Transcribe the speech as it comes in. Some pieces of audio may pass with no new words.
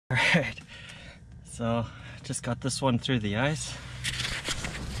Alright, so just got this one through the ice.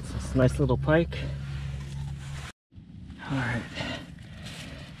 It's a nice little pike. Alright,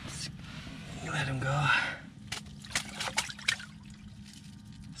 let's let him go.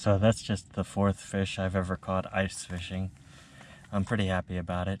 So that's just the 4th fish I've ever caught ice fishing. I'm pretty happy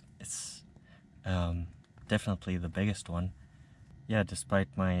about it. It's definitely the biggest one. Yeah, despite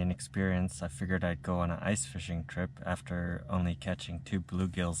my inexperience, I figured I'd go on an ice fishing trip after only catching 2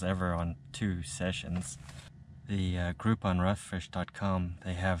 bluegills ever on 2 sessions. The group on roughfish.com,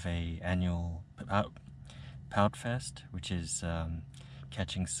 they have a annual Pout Fest, which is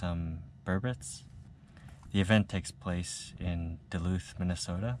catching some burbots. The event takes place in Duluth,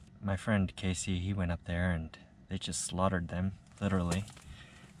 Minnesota. My friend Casey, he went up there and they just slaughtered them, literally.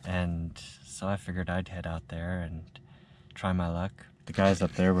 And so I figured I'd head out there and try my luck. The guys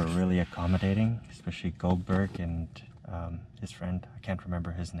up there were really accommodating, especially Goldberg and his friend, I can't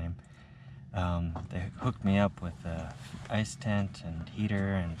remember his name. They hooked me up with an ice tent and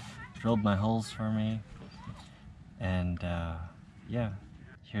heater and drilled my holes for me. And yeah,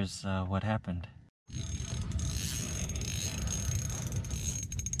 here's what happened.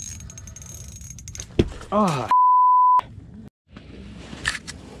 Oh.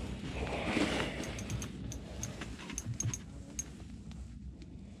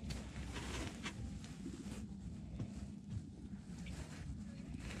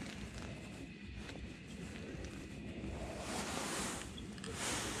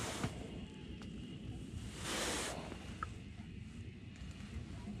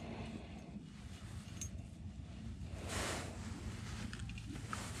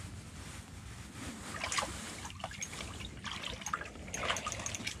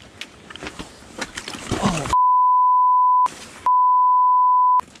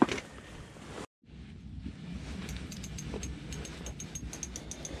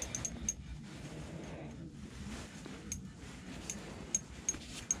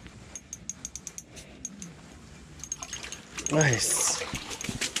 Nice.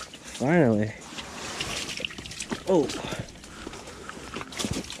 Finally. Oh.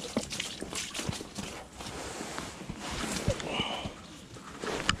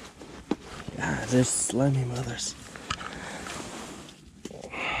 God, there's slimy mothers.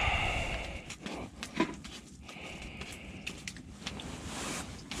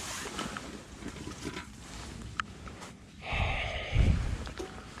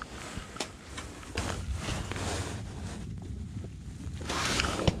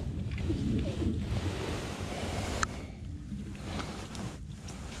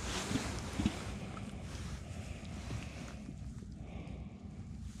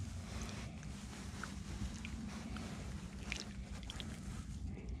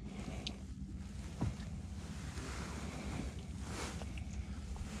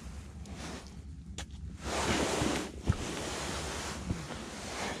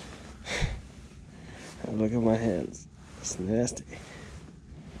 Look at my hands. It's nasty.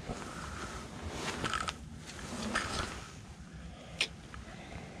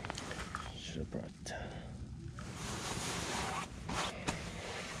 Should have brought it.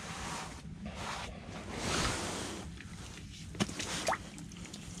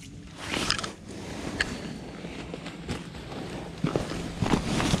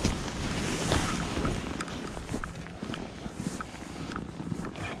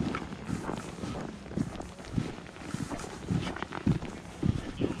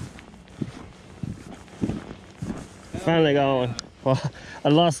 Finally got one. Well, I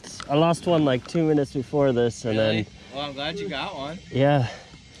lost one like 2 minutes before this, and really? then. Well, I'm glad you got one. Yeah.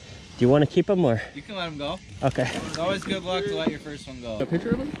 Do you want to keep them or? You can let him go. Okay. It's always good luck to let your first one go. A picture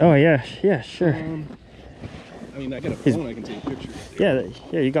of him? Oh yeah, yeah, sure. I mean, I got a phone. I can take pictures. Yeah,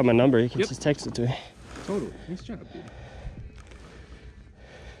 yeah. You got my number. You can just text it to me. Totally. Nice job, dude.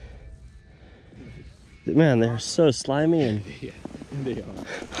 Man, they're so slimy and. Yeah, they are.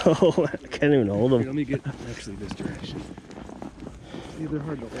 Oh, I can't even hold them. Let me get actually this direction. See, they're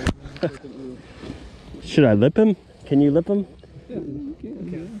hard to hold. Should I lip him? Can you lip him? Yeah, you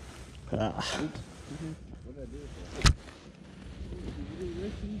can. Yeah. Ah.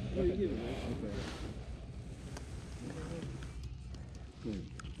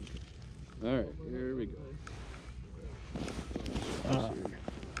 All right, here we go. Awesome.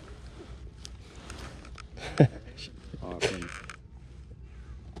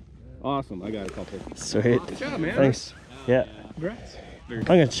 Awesome. I got a couple. Sweet. Good job, man. Thanks. Yeah. Congrats. I'm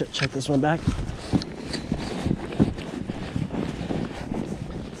gonna check this one back.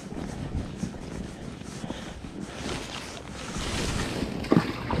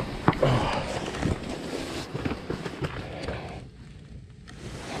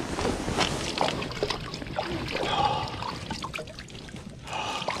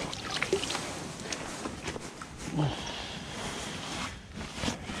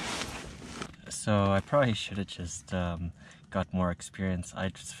 So I probably should have just got more experience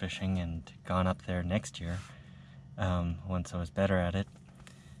ice fishing and gone up there next year once I was better at it.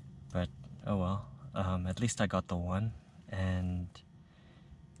 But oh well, at least I got the one, and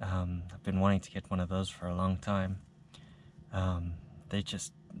I've been wanting to get one of those for a long time.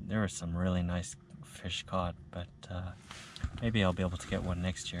 There were some really nice fish caught, but maybe I'll be able to get one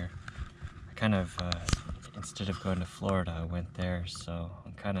next year. I kind of, instead of going to Florida, I went there, so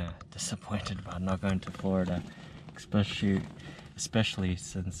I'm kind of disappointed about not going to Florida, especially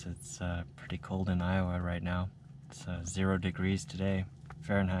since it's pretty cold in Iowa right now. It's 0 degrees today,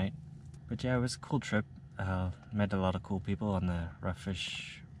 Fahrenheit. But yeah, it was a cool trip. Met a lot of cool people on the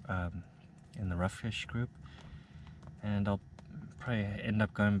in the rough fish group, and I'll probably end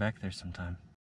up going back there sometime.